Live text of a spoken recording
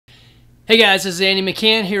Hey guys, this is Andy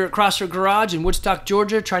McCann here at CrossFit Garage in Woodstock,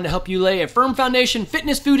 Georgia, trying to help you lay a firm foundation,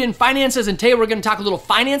 fitness, food, and finances. And today we're going to talk a little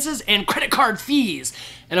finances and credit card fees.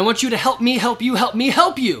 And I want you to help me help you help me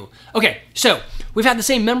help you. Okay, so we've had the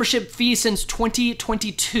same membership fee since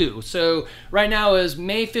 2022. So right now is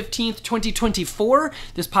May 15th, 2024.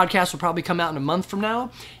 This podcast will probably come out in a month from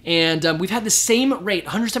now. And we've had the same rate,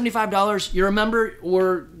 $175. You're a member,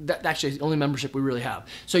 or actually the only membership we really have.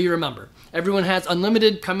 So you're a member. Everyone has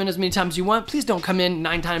unlimited, come in as many times as you want. Please don't come in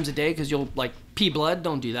 9 times a day because you'll like pee blood.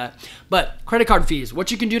 Don't do that. But credit card fees, what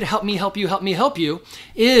you can do to help me help you help me help you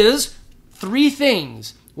is 3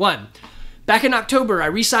 things. 1, back in October, I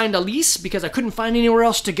re-signed a lease because I couldn't find anywhere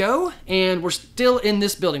else to go, and we're still in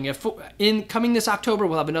this building. Coming this October,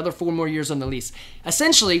 we'll have another 4 more years on the lease.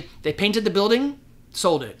 Essentially, they painted the building,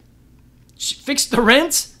 sold it. Fixed the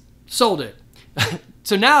rents, sold it.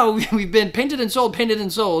 So now we've been painted and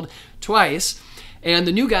sold twice, and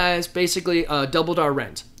the new guys basically doubled our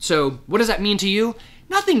rent. So what does that mean to you?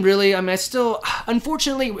 Nothing really. I mean,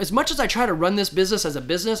 unfortunately, as much as I try to run this business as a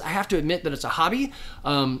business, I have to admit that it's a hobby,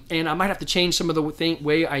 and I might have to change some of the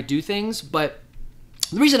way I do things, but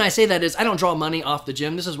the reason I say that is I don't draw money off the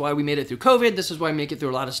gym. This is why we made it through COVID. This is why I make it through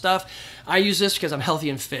a lot of stuff. I use this because I'm healthy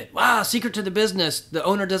and fit. Wow, secret to the business. The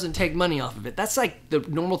owner doesn't take money off of it. That's like the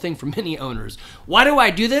normal thing for many owners. Why do I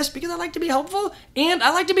do this? Because I like to be helpful and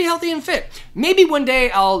I like to be healthy and fit. Maybe one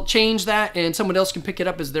day I'll change that and someone else can pick it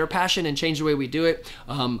up as their passion and change the way we do it.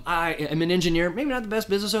 I am an engineer, maybe not the best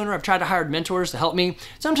business owner. I've tried to hire mentors to help me.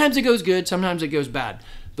 Sometimes it goes good, sometimes it goes bad.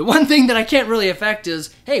 The one thing that I can't really affect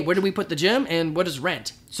is, hey, where do we put the gym and what is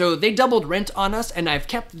rent? So they doubled rent on us and I've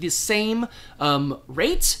kept the same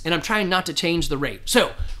rates and I'm trying not to change the rate.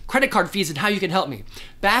 So credit card fees and how you can help me.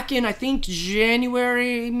 Back in, I think,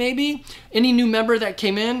 January, maybe, any new member that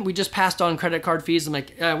came in, we just passed on credit card fees. I'm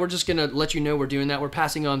like, we're just gonna let you know we're doing that. We're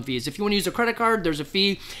passing on fees. If you wanna use a credit card, there's a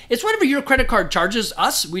fee. It's whatever your credit card charges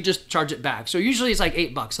us, we just charge it back. So usually it's like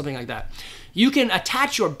 $8, something like that. You can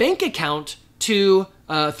attach your bank account to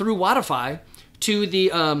through Wodify to the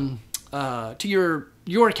to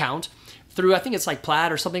your account through, I think it's like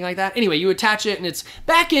Plaid or something like that. Anyway, you attach it, and it's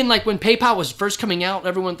back in like when PayPal was first coming out.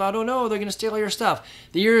 Everyone thought, oh no, they're gonna steal all your stuff.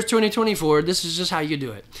 The year is 2024. This is just how you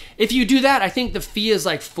do it. If you do that, I think the fee is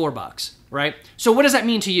like $4, right? So what does that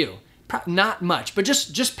mean to you? Not much, but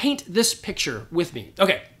just paint this picture with me.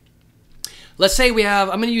 Okay. Let's say we have.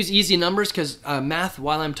 I'm gonna use easy numbers because math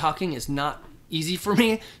while I'm talking is not easy for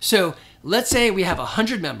me. So let's say we have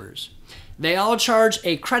 100 members. They all charge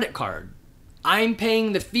a credit card. I'm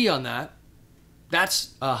paying the fee on that.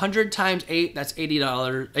 That's 100 times 8, that's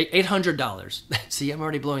 $80, $800. See, I'm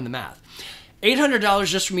already blowing the math. $800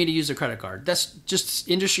 just for me to use a credit card. That's just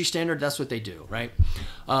industry standard. That's what they do, right?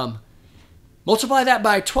 Multiply that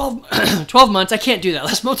by 12 months. I can't do that.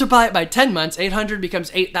 Let's multiply it by 10 months. 800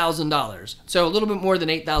 becomes $8,000. So a little bit more than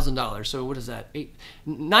 $8,000. So what is that?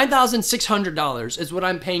 $9,600 is what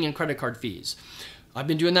I'm paying in credit card fees. I've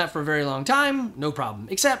been doing that for a very long time. No problem.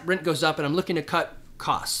 Except rent goes up and I'm looking to cut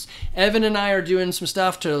costs. Evan and I are doing some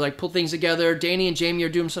stuff to like pull things together. Danny and Jamie are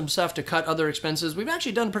doing some stuff to cut other expenses. We've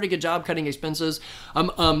actually done a pretty good job cutting expenses.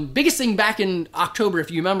 Biggest thing back in October, if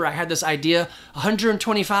you remember, I had this idea,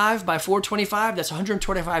 125 by 425, that's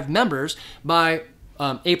 125 members by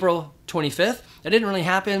April 25th. That didn't really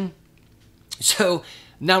happen. So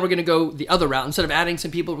now we're going to go the other route. Instead of adding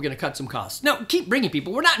some people, we're going to cut some costs. No, keep bringing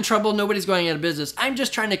people. We're not in trouble. Nobody's going out of business. I'm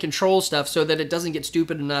just trying to control stuff so that it doesn't get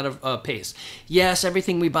stupid and out of pace. Yes,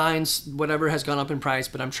 everything we buy and whatever has gone up in price,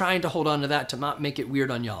 but I'm trying to hold on to that to not make it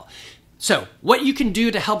weird on y'all. So what you can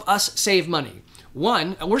do to help us save money.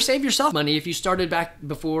 1, or save yourself money if you started back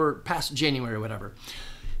before past January or whatever.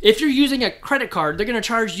 If you're using a credit card, they're going to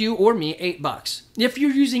charge you or me $8. If you're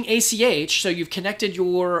using ACH, so you've connected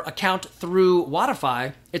your account through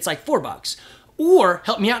Wodify, it's like $4. Or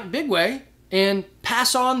help me out in a big way and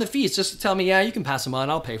pass on the fees. Just tell me, yeah, you can pass them on.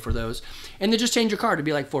 I'll pay for those. And then just change your card to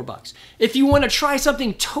be like $4. If you want to try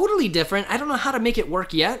something totally different, I don't know how to make it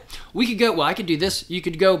work yet. We could go, well, I could do this. You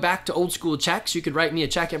could go back to old school checks. You could write me a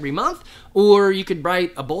check every month, or you could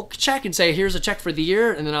write a bulk check and say, here's a check for the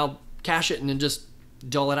year, and then I'll cash it and then just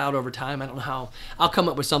dull it out over time. I don't know how. I'll come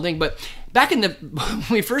up with something. But back when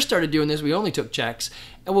we first started doing this, we only took checks.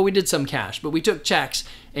 And well, we did some cash, but we took checks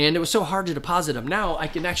and it was so hard to deposit them. Now I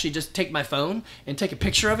can actually just take my phone and take a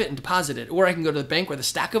picture of it and deposit it. Or I can go to the bank with a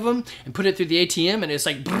stack of them and put it through the ATM and it's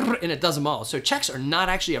like, and it does them all. So checks are not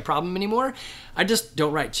actually a problem anymore. I just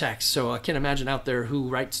don't write checks. So I can't imagine out there who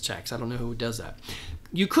writes checks. I don't know who does that.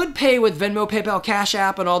 You could pay with Venmo, PayPal, Cash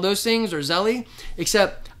App, and all those things, or Zelly,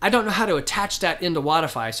 except I don't know how to attach that into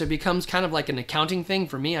Wodify. So it becomes kind of like an accounting thing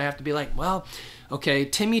for me. I have to be like, well, okay,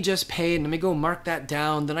 Timmy just paid, let me go mark that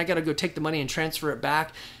down. Then I got to go take the money and transfer it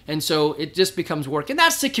back. And so it just becomes work. And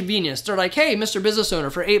that's the convenience. They're like, hey, Mr. Business Owner,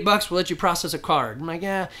 for $8, we'll let you process a card. I'm like,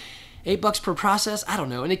 yeah, $8 per process? I don't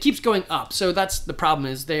know. And it keeps going up. So that's the problem,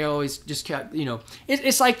 is they always just kept, you know,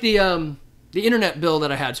 it's like the internet bill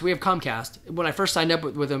that I had. So we have Comcast. When I first signed up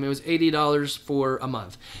with them, it was $80 for a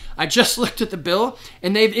month. I just looked at the bill,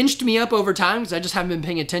 and they've inched me up over time because I just haven't been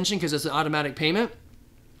paying attention because it's an automatic payment.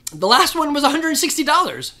 The last one was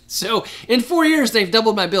 $160. So in 4 years, they've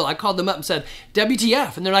doubled my bill. I called them up and said,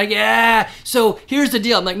 WTF? And they're like, yeah. So here's the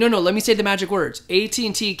deal. I'm like, no, let me say the magic words.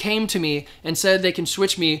 AT&T came to me and said they can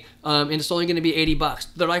switch me, and it's only going to be $80.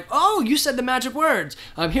 They're like, oh, you said the magic words.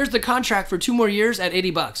 Here's the contract for 2 more years at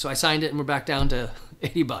 $80. So I signed it, and we're back down to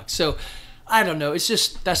 $80. So I don't know. It's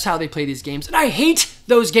just, that's how they play these games. And I hate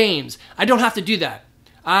those games. I don't have to do that.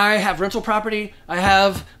 I have rental property. I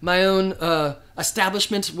have my own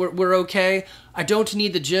establishments. We're okay. I don't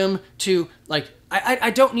need the gym to, like,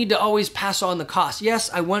 I don't need to always pass on the cost.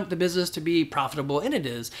 Yes, I want the business to be profitable, and it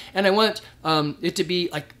is. And I want it to be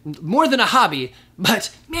like more than a hobby.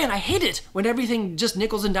 But man, I hate it when everything just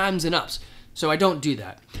nickels and dimes and ups. So I don't do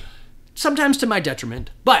that. Sometimes to my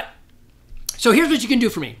detriment. But so here's what you can do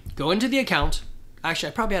for me. Go into the account. Actually,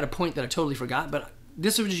 I probably had a point that I totally forgot, but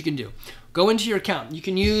this is what you can do. Go into your account. You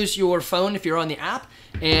can use your phone if you're on the app,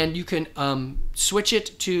 and you can switch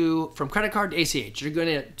it from credit card to ACH. You're going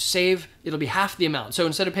to save, it'll be half the amount. So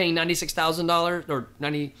instead of paying $96,000 or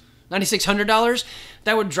 $9,600,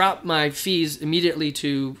 that would drop my fees immediately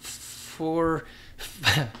to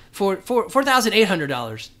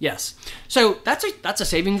 $4,800. Yes. So that's a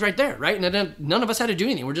savings right there, right? And then none of us had to do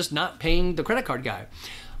anything. We're just not paying the credit card guy.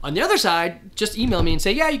 On the other side, just email me and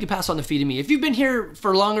say, yeah, you can pass on the fee to me. If you've been here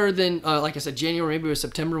for longer than, like I said, January, maybe it was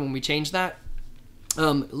September when we changed that,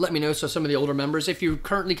 let me know. So some of the older members, if you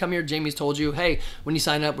currently come here, Jamie's told you, hey, when you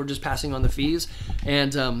sign up, we're just passing on the fees.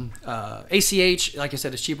 And ACH, like I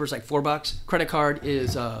said, is cheaper. It's like $4. Credit card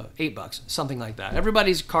is $8, something like that.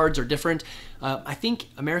 Everybody's cards are different. I think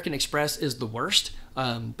American Express is the worst,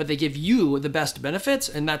 but they give you the best benefits,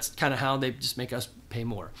 and that's kind of how they just make us pay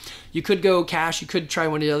more. You could go cash. You could try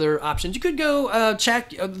one of the other options. You could go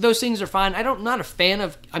check. Those things are fine. I'm not a fan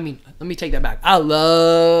of, let me take that back. I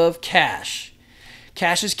love cash.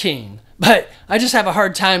 Cash is king, but I just have a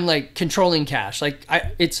hard time like controlling cash. Like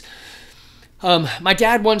my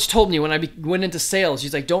dad once told me when I went into sales,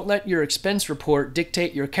 he's like, don't let your expense report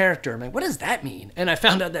dictate your character. I'm like, what does that mean? And I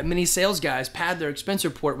found out that many sales guys pad their expense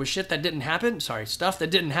report with shit that didn't happen. Sorry, stuff that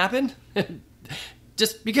didn't happen.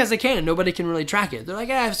 Just because they can, nobody can really track it. They're like,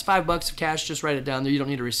 it's $5 of cash, just write it down there. You don't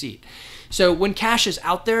need a receipt. So when cash is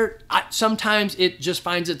out there, sometimes it just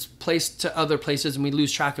finds its place to other places, and we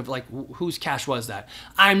lose track of like, whose cash was that?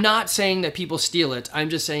 I'm not saying that people steal it. I'm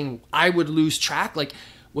just saying I would lose track. Like,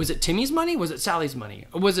 was it Timmy's money? Was it Sally's money?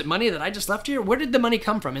 Or was it money that I just left here? Where did the money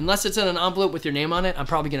come from? Unless it's in an envelope with your name on it, I'm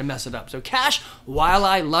probably going to mess it up. So cash, while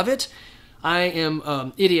I love it, I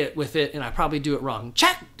am idiot with it, and I probably do it wrong.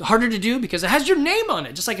 Check, harder to do because it has your name on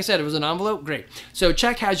it. Just like I said, it was an envelope, great. So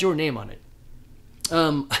check has your name on it.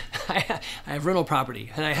 I have rental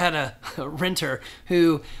property, and I had a renter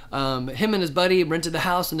who, him and his buddy rented the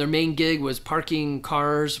house, and their main gig was parking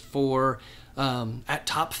cars for at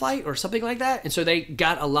Top Flight or something like that. And so they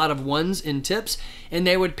got a lot of ones in tips, and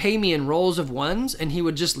they would pay me in rolls of ones, and he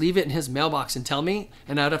would just leave it in his mailbox and tell me,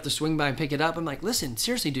 and I'd have to swing by and pick it up. I'm like, listen,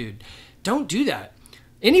 seriously, dude, don't do that.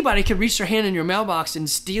 Anybody could reach their hand in your mailbox and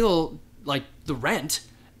steal like the rent.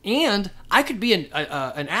 And I could be an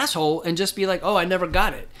asshole and just be like, oh, I never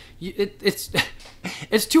got it.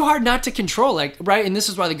 It's too hard not to control, like, right? And this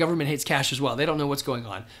is why the government hates cash as well. They don't know what's going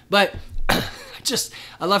on. But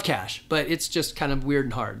I love cash, but it's just kind of weird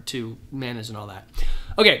and hard to manage and all that.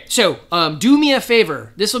 Okay, so do me a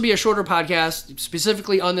favor. This will be a shorter podcast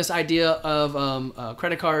specifically on this idea of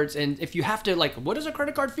credit cards. And if you have to, like, what is a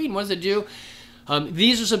credit card fee and what does it do?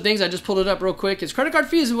 These are some things. I just pulled it up real quick. It's credit card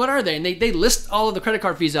fees, and what are they? And they list all of the credit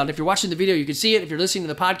card fees out. If you're watching the video, you can see it. If you're listening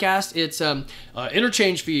to the podcast, it's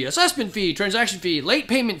interchange fee, assessment fee, transaction fee, late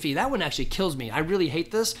payment fee. That one actually kills me. I really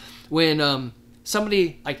hate this when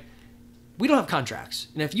somebody, like, we don't have contracts.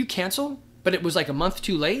 And if you cancel, but it was like a month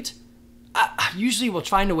too late, I usually will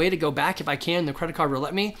find a way to go back if I can. The credit card will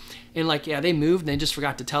let me. And like, yeah, they moved and they just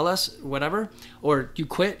forgot to tell us, whatever. Or you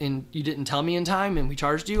quit and you didn't tell me in time and we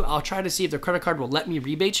charged you. I'll try to see if the credit card will let me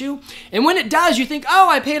rebate you. And when it does, you think, oh,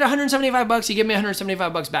 I paid $175. You give me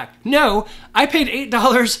 $175 back. No, I paid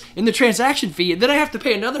 $8 in the transaction fee, and then I have to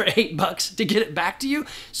pay another $8 to get it back to you.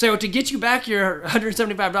 So to get you back your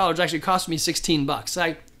 $175 actually cost me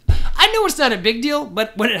 $16. I know it's not a big deal,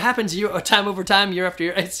 but when it happens time over time, year after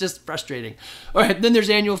year, it's just frustrating. All right, then there's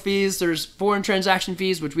annual fees. There's foreign transaction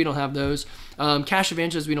fees, which we don't have those. Cash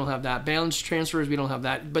advances, we don't have that. Balance transfers, we don't have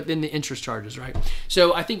that. But then the interest charges, right?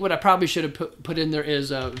 So I think what I probably should have put in there is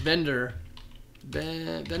vendor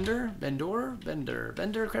credit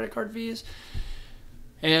card fees.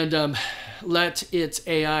 And let its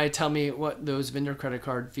AI tell me what those vendor credit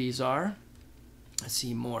card fees are. Let's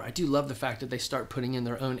see more. I do love the fact that they start putting in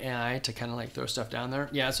their own AI to kind of like throw stuff down there.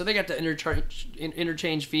 Yeah, so they got the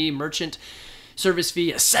interchange fee, merchant service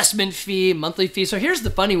fee, assessment fee, monthly fee. So here's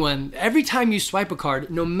the funny one. Every time you swipe a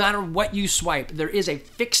card, no matter what you swipe, there is a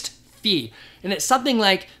fixed fee. And it's something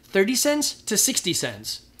like 30 cents to 60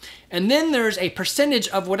 cents. And then there's a percentage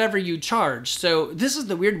of whatever you charge. So this is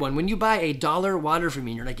the weird one. When you buy $1 water from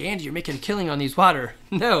me, and you're like, Andy, you're making a killing on these water.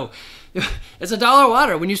 No, it's $1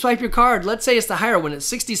 water. When you swipe your card, let's say it's the higher one, it's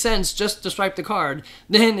 60 cents just to swipe the card.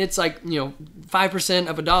 Then it's like, 5%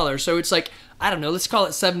 of $1. So it's like, I don't know, let's call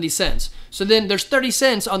it 70 cents. So then there's 30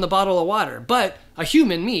 cents on the bottle of water. But a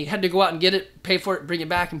human, me, had to go out and get it, pay for it, bring it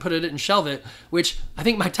back, and put it and shelve it, which I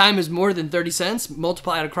think my time is more than 30 cents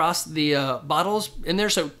multiplied across the bottles in there.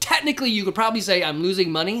 So technically, you could probably say I'm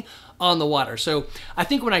losing money on the water. So I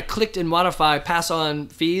think when I clicked in modify pass on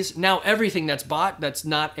fees, now everything that's bought that's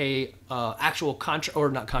not a actual contract, or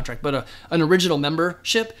not contract, but an original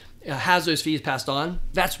membership has those fees passed on.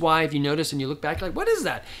 That's why if you notice and you look back, like, what is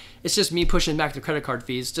that? It's just me pushing back the credit card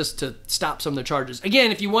fees just to stop some of the charges.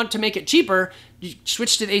 Again, if you want to make it cheaper, you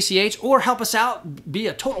switch to the ACH or help us out, be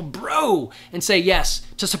a total bro and say yes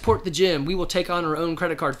to support the gym. We will take on our own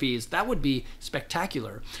credit card fees. That would be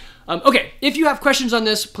spectacular. Okay, if you have questions on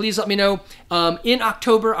this, please let me know. In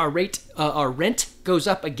October, our rent goes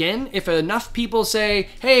up again. If enough people say,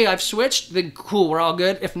 hey, I've switched, then cool, we're all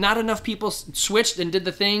good. If not enough people switched and did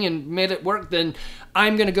the thing and made it work, then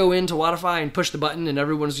I'm going to go into Wodify and push the button, and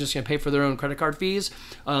everyone's just going to pay for their own credit card fees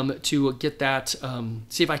to get that,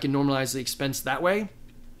 see if I can normalize the expense that way.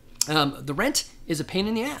 The rent is a pain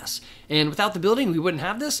in the ass, and without the building we wouldn't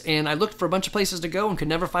have this, and I looked for a bunch of places to go and could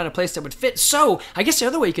never find a place that would fit. So I guess the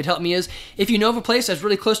other way you could help me is if you know of a place that's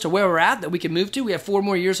really close to where we're at that we can move to. We have 4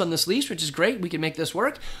 more years on this lease, which is great. We can make this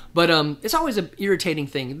work, but it's always an irritating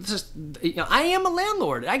thing. This is, I am a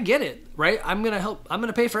landlord, I get it, right? I'm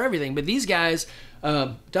gonna pay for everything, but these guys,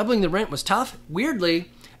 doubling the rent was tough.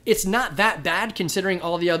 Weirdly, it's not that bad considering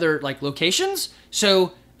all the other like locations,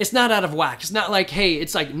 so it's not out of whack. It's not like, hey,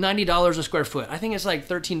 it's like $90 a square foot. I think it's like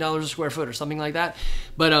 $13 a square foot or something like that.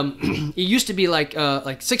 But it used to be like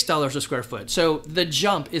 $6 a square foot. So the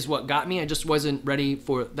jump is what got me. I just wasn't ready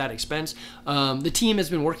for that expense. The team has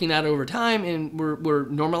been working that over time, and we're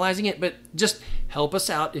normalizing it. But just help us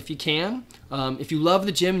out if you can. If you love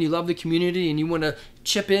the gym and you love the community and you want to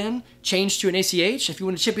chip in, change to an ACH. If you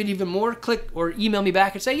want to chip in even more, click or email me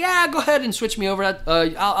back and say, yeah, go ahead and switch me over.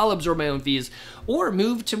 I'll absorb my own fees, or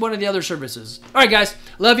move to one of the other services. All right, guys,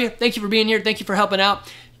 love you. Thank you for being here. Thank you for helping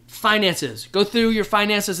out. Finances. Go through your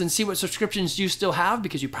finances and see what subscriptions you still have,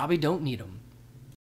 because you probably don't need them.